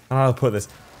 I don't know how to put this.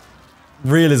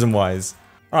 Realism wise.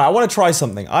 Alright, I want to try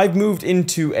something. I've moved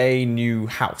into a new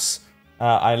house.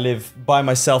 I live by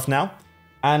myself now.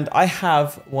 And I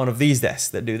have one of these desks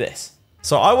that do this.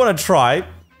 So I want to try,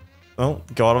 oh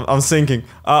god, I'm sinking.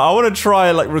 I want to try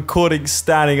like recording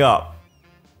standing up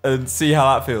and see how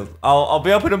that feels. I'll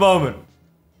be up in a moment.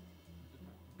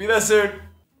 Be there soon.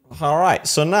 All right,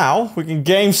 so now we can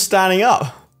game standing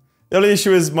up. The only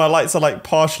issue is my lights are like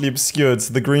partially obscured,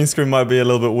 so the green screen might be a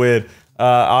little bit weird.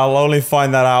 I'll only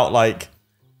find that out like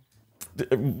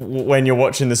when you're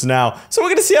watching this now. So we're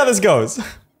gonna see how this goes.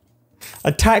 I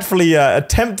tactfully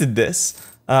attempted this.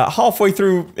 Halfway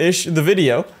through-ish the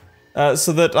video,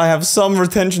 so that I have some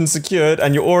retention secured,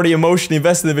 and you're already emotionally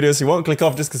invested in the video, so you won't click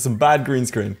off just because some bad green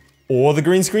screen. Or the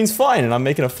green screen's fine, and I'm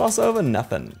making a fuss over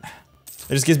nothing.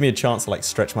 It just gives me a chance to like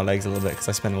stretch my legs a little bit, because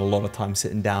I spend a lot of time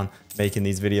sitting down making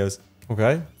these videos.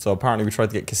 Okay, so apparently we tried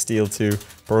to get Castile to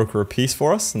broker a peace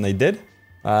for us, and they did.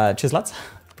 Cheers, lads.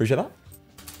 Appreciate that.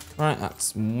 Alright,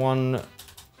 that's one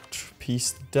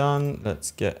piece done.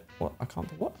 Let's get... What? I can't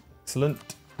do what?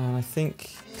 Excellent. And I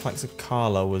think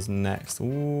Calaxacala was next.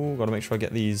 Ooh, gotta make sure I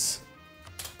get these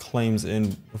claims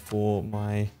in before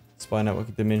my spy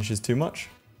network diminishes too much.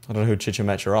 I don't know who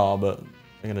Chichimecha are, but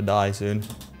they're gonna die soon.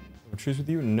 Truce with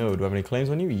you? No. Do I have any claims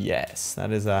on you? Yes.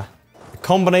 That is a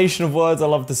combination of words I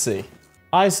love to see.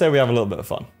 I say we have a little bit of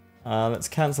fun. Let's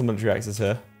cancel military access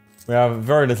here. We have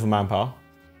very little manpower.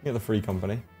 Get the free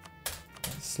company.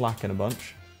 Slacken a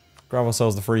bunch. Grab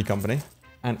ourselves the free company.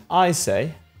 And I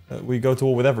say... we go to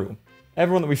war with everyone.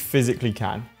 Everyone that we physically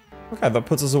can. Okay, that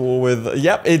puts us at war with...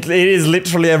 Yep, it is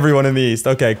literally everyone in the east.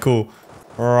 Okay, cool.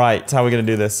 Alright, how are we going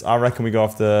to do this? I reckon we go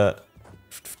after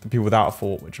the people without a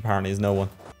fort, which apparently is no one.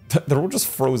 They're all just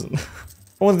frozen.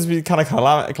 I want this to be kind of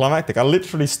climactic. I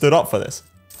literally stood up for this.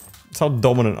 That's how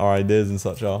dominant our ideas and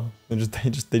such are. They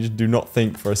just do not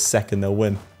think for a second they'll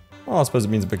win. Well, I suppose it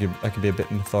means I can be a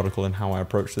bit methodical in how I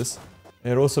approach this.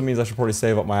 It also means I should probably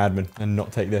save up my admin and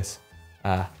not take this.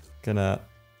 Gonna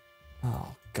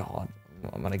Oh, God.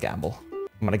 I'm going to gamble.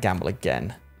 I'm going to gamble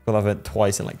again. Got that event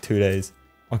twice in like 2 days.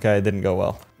 Okay, it didn't go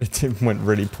well. It went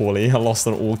really poorly. I lost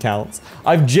on all counts.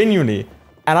 I've genuinely,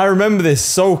 and I remember this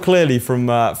so clearly from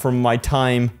my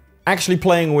time actually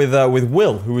playing with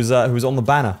Will, who was on the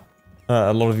banner.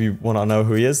 A lot of you want to know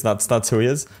who he is. That's who he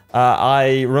is.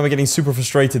 I remember getting super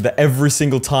frustrated that every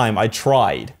single time I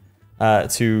tried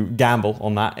to gamble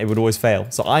on that, it would always fail.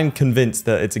 So I'm convinced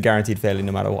that it's a guaranteed failure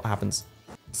no matter what happens.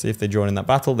 See if they join in that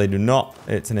battle. They do not.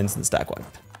 It's an instant stack wipe.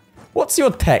 What's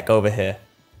your tech over here?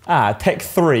 Ah, tech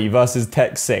 3 versus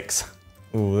tech 6.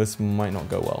 Ooh, this might not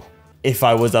go well. If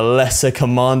I was a lesser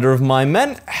commander of my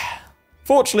men,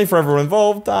 fortunately for everyone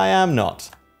involved, I am not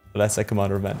a lesser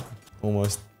commander of men.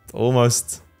 Almost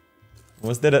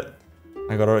did it.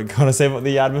 I gotta save up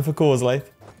the admin for ColeZawesome.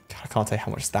 God, I can't tell you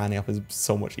how much standing up is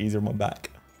so much easier on my back.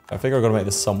 I figure I gotta make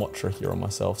this somewhat trickier on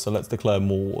myself, so let's declare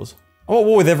more wars. I'm at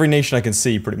war with every nation I can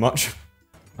see, pretty much.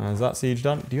 Is that siege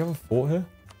done? Do you have a fort here?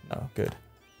 No, good.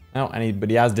 Oh, but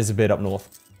he has disappeared up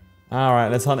north. Alright,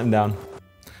 let's hunt him down.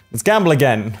 Let's gamble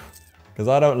again. Because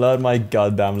I don't learn my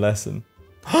goddamn lesson.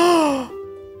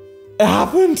 It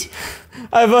happened!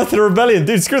 I averted a rebellion.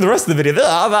 Dude, screw the rest of the video.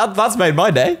 That's made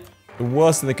my day. The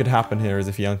worst thing that could happen here is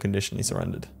if he unconditionally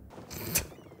surrendered.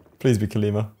 Please be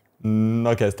Kalima.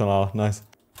 Okay, it's Tonala. Nice.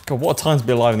 God, what a time to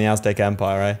be alive in the Aztec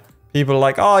Empire, eh? People are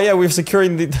like, oh yeah, we're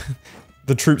securing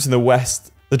the troops in the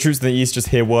west. The troops in the east just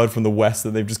hear word from the west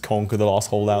that they've just conquered the last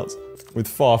holdouts. With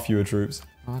far fewer troops.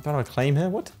 Oh, I don't have a claim here?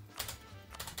 What?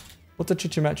 What's a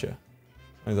Chichimecha?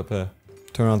 He's up here.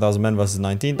 29,000 men versus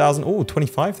 19,000. Oh,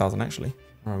 25,000 actually.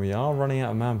 Alright, we are running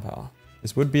out of manpower.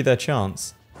 This would be their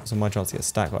chance. So my chance to get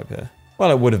stack wiped here. Well,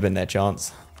 it would have been their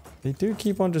chance. They do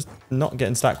keep on just not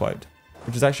getting stack wiped,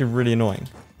 which is actually really annoying.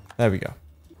 There we go.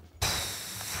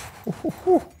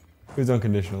 Who's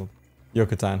unconditional?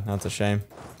 Yucatan. That's a shame.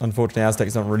 Unfortunately,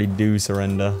 Aztecs don't really do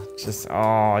surrender. Just,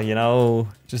 oh, you know,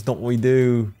 just not what we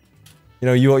do. You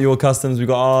know, you got your customs, we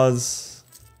got ours.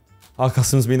 Our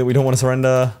customs mean that we don't want to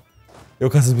surrender. Your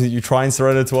customs mean that you try and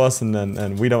surrender to us,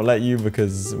 and we don't let you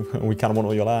because we kind of want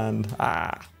all your land.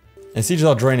 Ah. And sieges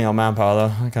are draining our manpower,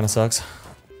 though. That kind of sucks.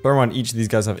 Bear in mind, each of these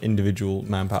guys have individual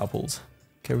manpower pools.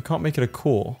 Okay, we can't make it a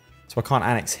core, so I can't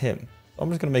annex him. I'm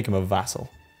just going to make him a vassal.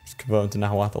 Just convert him to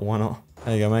nahuatl, why not?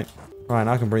 There you go, mate. Right,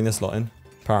 now I can bring this lot in.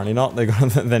 Apparently not. They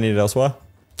need it elsewhere.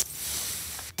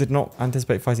 Did not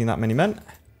anticipate fighting that many men.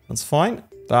 That's fine.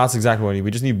 That's exactly what we need.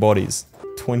 We just need bodies.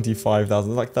 25,000.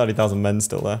 There's like 30,000 men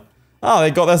still there. Oh,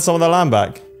 they got some of their land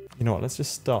back. You know what? Let's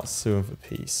just start suing for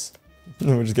peace.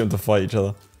 We'll just get them to fight each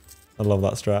other. I love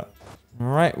that strat.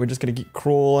 Alright, we're just going to keep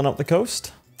crawling up the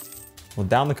coast. Or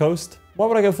down the coast. Why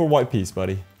would I go for a white peace,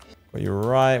 buddy? But you're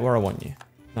right where I want you.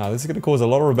 Now, this is going to cause a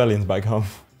lot of rebellions back home.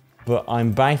 But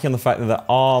I'm banking on the fact that there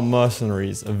are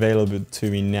mercenaries available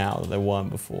to me now that there weren't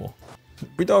before.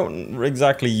 We don't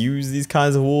exactly use these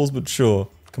kinds of wars, but sure.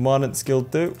 Commandant skill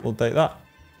 2, we'll take that.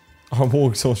 Our war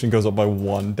exhaustion goes up by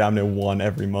 1, damn near 1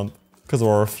 every month. Because of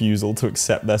our refusal to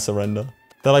accept their surrender.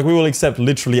 They're like, we will accept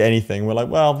literally anything. We're like,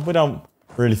 well, we don't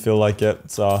really feel like it,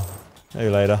 so maybe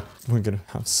later. We're gonna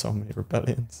have so many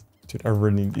rebellions. Dude, I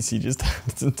really need these sieges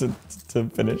to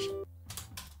finish.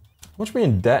 Watch me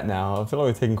in debt now. I feel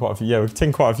like we're taking quite a few. Yeah, we're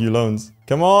taking quite a few loans.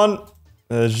 Come on,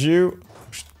 Zhu,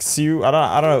 Xiu.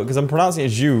 I don't know because I'm pronouncing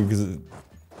it Zhu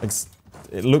because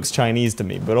it looks Chinese to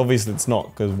me, but obviously it's not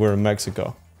because we're in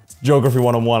Mexico. It's Geography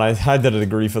 101. I did a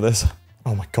degree for this.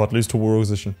 Oh my god, lose to war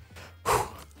exhaustion.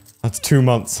 That's 2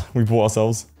 months we bought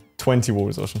ourselves. 20 war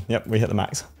exhaustion. Yep, we hit the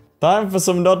max. Time for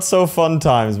some not so fun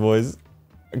times, boys.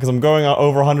 Because I'm going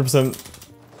over 100%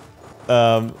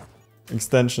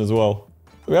 extension as well.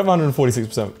 We have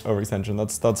 146% overextension.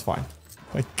 That's fine.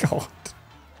 My god.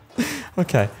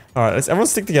 Okay. All right. Let's everyone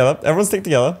stick together. Everyone stick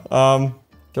together.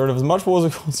 Get rid of as much war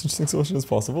exhaustion as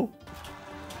possible.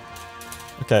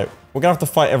 Okay. We're gonna have to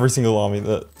fight every single army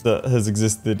that has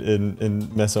existed in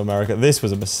Mesoamerica. This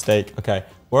was a mistake. Okay.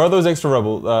 Where are those extra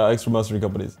mercenary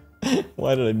companies?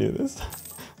 Why did I do this?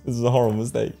 This is a horrible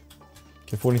mistake.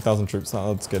 Okay, 40,000 troops.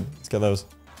 No, that's good. Let's get those.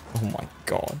 Oh my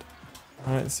god.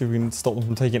 Alright, let's see if we can stop them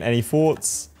from taking any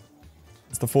forts.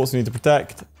 It's the forts we need to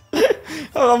protect.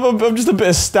 I'm just a bit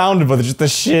astounded by just the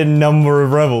sheer number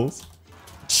of rebels.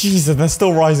 Jesus, they're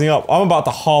still rising up. I'm about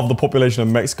to halve the population of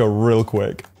Mexico real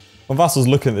quick. My vassal's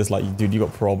looking at this like, dude, you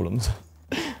got problems.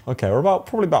 Okay, we're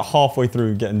probably about halfway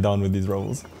through getting done with these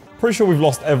rebels. Pretty sure we've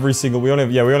lost every single. We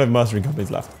only have mercenary companies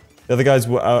left. The other guys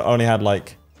only had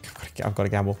like, I've got to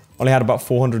gamble. Only had about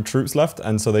 400 troops left,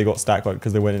 and so they got stacked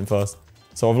because they went in first.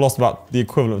 So I've lost about the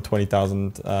equivalent of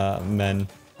 20,000 men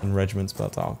and regiments.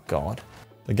 But oh god,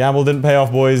 the gamble didn't pay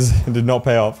off, boys. It did not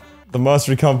pay off. The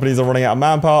mercenary companies are running out of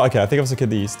manpower. Okay, I think I've secured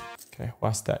the east. Okay,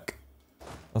 Aztec.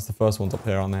 That's the first ones up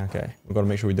here, aren't they? Okay, we've got to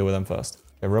make sure we deal with them first.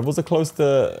 Okay, rebels are close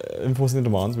to enforcing the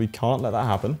demands. We can't let that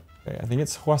happen. Okay, I think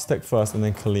it's Aztec first and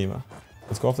then Kalima.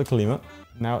 Let's go after Kalima.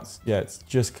 Now it's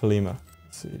just Kalima.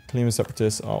 Kalima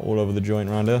separatists are all over the joint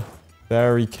around here.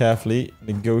 Very carefully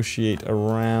negotiate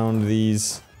around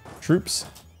these troops.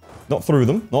 Not through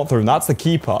them. Not through them. That's the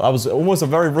key part. That was almost a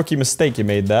very rookie mistake you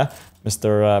made there,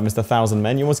 Mr. 1,000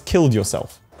 Men. You almost killed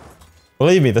yourself.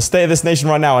 Believe me, the state of this nation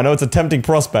right now, I know it's a tempting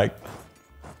prospect.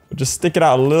 But just stick it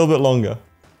out a little bit longer,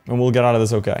 and we'll get out of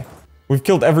this okay. We've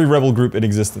killed every rebel group in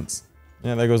existence.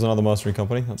 Yeah, there goes another mercenary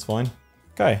company. That's fine.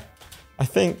 Okay. I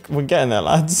think we're getting there,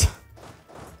 lads.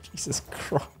 Jesus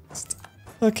Christ.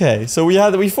 Okay, so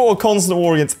we fought a constant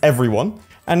war against everyone,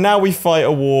 and now we fight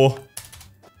a war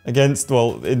against,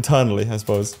 well, internally, I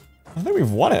suppose. I think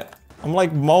we've won it. I'm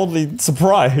like mildly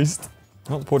surprised.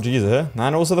 Well, the Portuguese are here,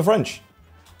 and also the French.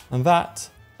 And that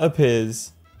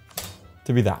appears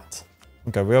to be that.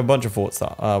 Okay, we have a bunch of forts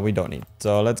that we don't need.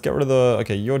 So let's get rid of the,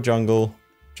 okay, your jungle.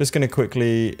 Just gonna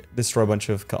quickly destroy a bunch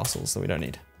of castles that we don't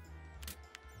need.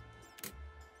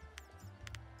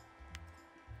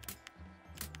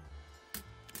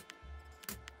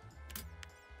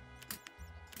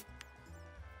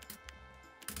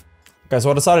 Okay, so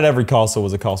I decided every castle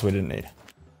was a castle we didn't need.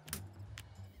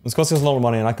 It's costing us a lot of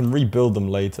money and I can rebuild them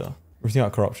later. Everything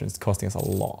out corruption is costing us a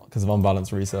lot because of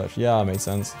unbalanced research. Yeah, that makes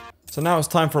sense. So now it's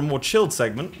time for a more chilled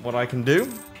segment. What I can do,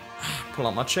 pull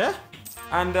out my chair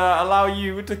and allow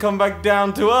you to come back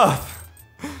down to earth.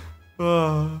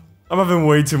 I'm having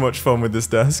way too much fun with this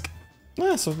desk.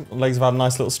 Yeah, so legs have had a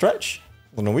nice little stretch.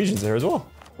 The Norwegians are here as well.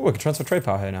 Oh, I can transfer trade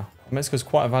power here now. Mexico's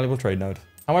quite a valuable trade node.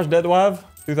 How much debt do I have?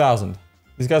 2,000.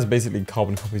 These guys are basically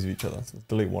carbon copies of each other, so let's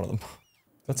delete one of them.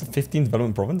 That's a 15th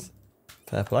development province.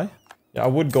 Fair play. Yeah, I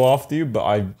would go after you, but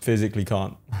I physically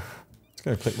can't. Just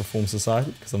gonna click Reform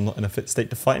Society, because I'm not in a fit state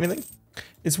to fight anything.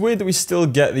 It's weird that we still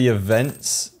get the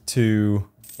events to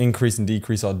increase and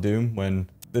decrease our doom when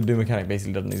the doom mechanic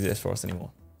basically doesn't exist for us anymore.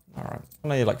 Alright, I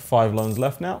only have like 5 loans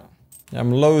left now. Yeah,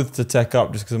 I'm loath to tech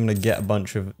up just because I'm gonna get a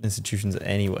bunch of institutions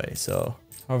anyway, so.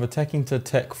 However, teching to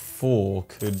tech 4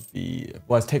 could be,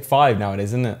 well, it's tech 5 nowadays,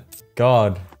 isn't it?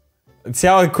 God. See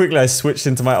how quickly I switched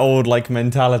into my old, like,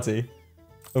 mentality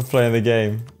of playing the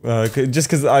game. Just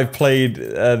because I've played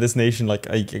this nation, like,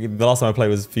 the last time I played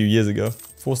was a few years ago.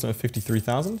 Force of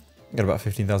 53,000. I got about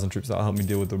 15,000 troops that'll help me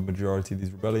deal with the majority of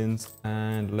these rebellions.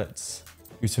 And let's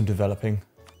do some developing.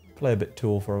 Play a bit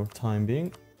tool for a time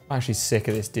being. I'm actually sick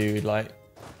of this dude, like,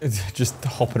 just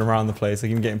hopping around the place,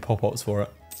 like even getting pop-ups for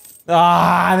it.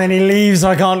 Ah, and then he leaves so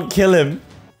I can't kill him.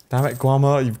 Damn it,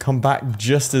 Guama, you've come back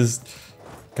just as...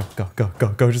 Go, go, go, go,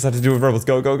 go. Just had to do with rebels.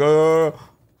 Go, go, go.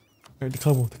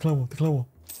 Declare war, declare war, declare war.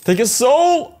 Take a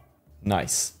soul!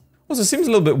 Nice. Also, it seems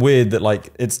a little bit weird that, like,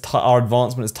 it's our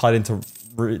advancement is tied into,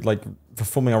 like,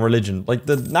 reforming our religion. Like,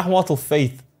 the Nahuatl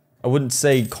faith, I wouldn't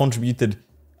say contributed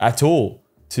at all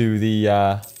to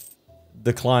the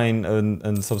decline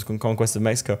and subsequent conquest of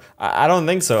Mexico. I don't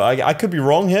think so. I could be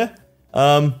wrong here.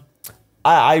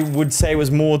 I would say it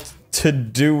was more to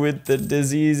do with the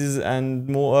diseases and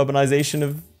more urbanization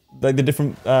of, like, the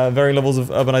different varying levels of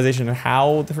urbanization and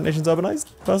how different nations urbanized,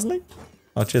 personally.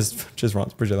 Oh, cheers,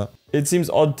 Rance, appreciate that. It seems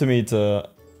odd to me to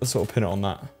sort of pin it on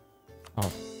that.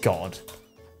 Oh, God.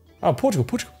 Oh, Portugal.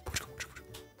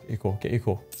 Get your core, get your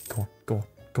core. Go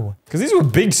on. Because these were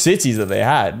big cities that they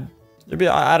had. I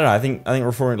don't know, I think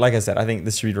reforming, like I said, I think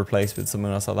this should be replaced with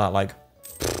something else like that, like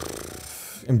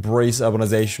embrace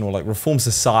urbanization or like reform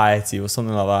society or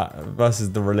something like that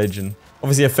versus the religion.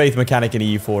 Obviously a faith mechanic in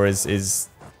EU4 is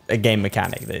a game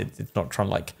mechanic. It's not trying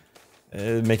to like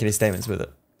make any statements with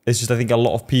it. It's just I think a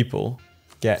lot of people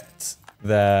get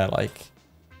their like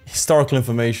historical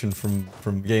information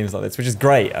from games like this, which is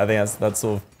great. I think that's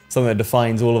sort of something that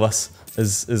defines all of us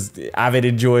as avid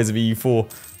enjoyers of EU4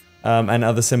 and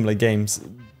other similar games.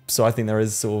 So I think there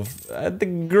is sort of a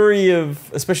degree of,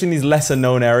 especially in these lesser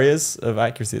known areas of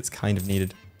accuracy, it's kind of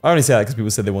needed. I only say that because people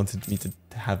said they wanted me to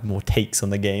have more takes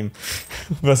on the game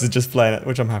versus just playing it,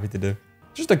 which I'm happy to do. It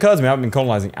just occurs to me I haven't been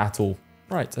colonizing at all.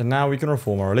 Right, and now we can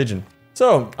reform our religion.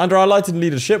 So, under our enlightened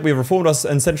leadership, we have reformed us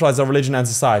and centralized our religion and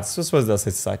society. So I suppose they'll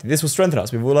say society. This will strengthen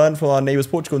us. We will learn from our neighbors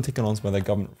Portugal and taken on some of their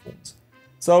government reforms.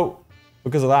 So,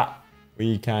 because of that,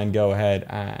 we can go ahead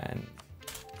and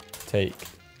take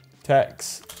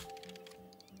techs.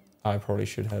 I probably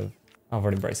should have. I've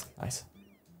already embraced. Nice.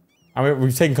 I mean,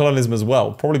 we've taken colonialism as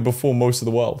well, probably before most of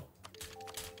the world.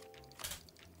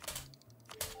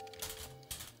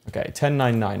 Okay,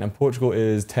 1099, and Portugal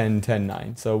is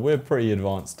 10-10-9, so we're pretty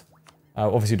advanced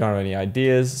Obviously, we don't have any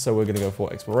ideas, so we're going to go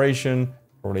for exploration,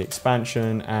 probably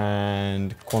expansion,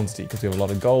 and quantity, because we have a lot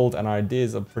of gold, and our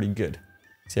ideas are pretty good.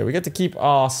 So yeah, we get to keep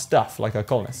our stuff, like our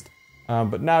colonist.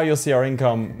 But now you'll see our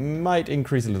income might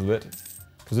increase a little bit,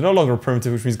 because we're no longer a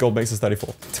primitive, which means gold makes us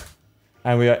 34.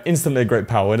 And we are instantly a great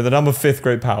power. We're the number 5th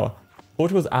great power.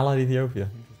 Portugal's allied Ethiopia.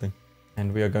 Interesting.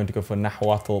 And we are going to go for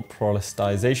nahuatl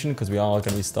prolestization, because we are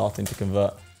going to be starting to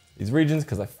convert these regions,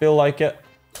 because I feel like it.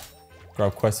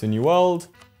 Grab quests for New World.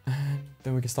 And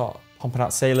then we can start pumping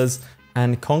out sailors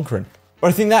and conquering. But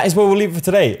I think that is where we'll leave it for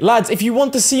today. Lads, if you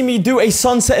want to see me do a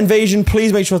sunset invasion,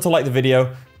 please make sure to like the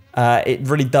video. It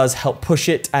really does help push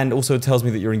it, and also tells me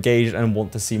that you're engaged and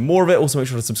want to see more of it. Also make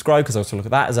sure to subscribe, because I also look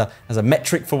at that as a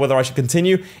metric for whether I should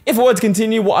continue. If I were to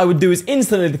continue, what I would do is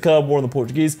instantly declare war on the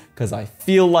Portuguese, because I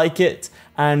feel like it,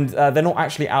 and they're not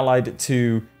actually allied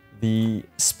to the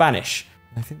Spanish.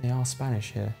 I think they are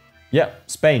Spanish here. Yep,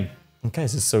 Spain. Okay,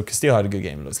 so Castile had a good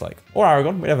game, it looks like. Or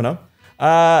Aragon, we never know.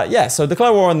 Yeah, so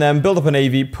declare war on them, build up a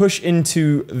navy, push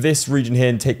into this region here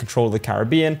and take control of the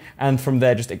Caribbean, and from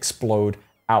there just explode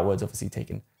outwards, obviously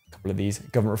taking a couple of these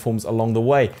government reforms along the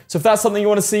way. So if that's something you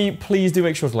want to see, please do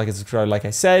make sure to like and subscribe, like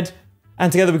I said.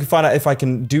 And together we can find out if I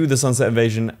can do the sunset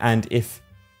invasion and if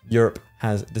Europe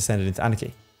has descended into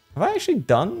anarchy. Have I actually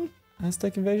done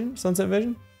Aztec invasion, sunset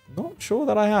invasion? Not sure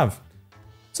that I have.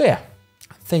 So yeah,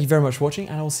 thank you very much for watching,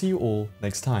 and I will see you all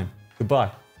next time.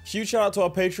 Goodbye. Huge shout out to our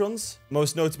patrons,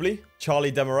 most notably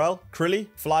Charlie Damerell, Crilly,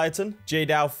 Flyerton,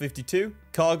 JDow52,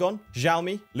 Kargon,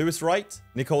 Sjalmi, Lewis Wright,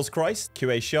 Nicole's Christ,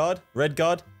 QA Shard,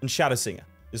 Redguard, and ShadowSinger.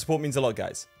 Your support means a lot,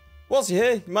 guys. Whilst you're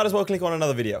here, you might as well click on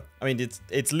another video. I mean,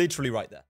 it's literally right there.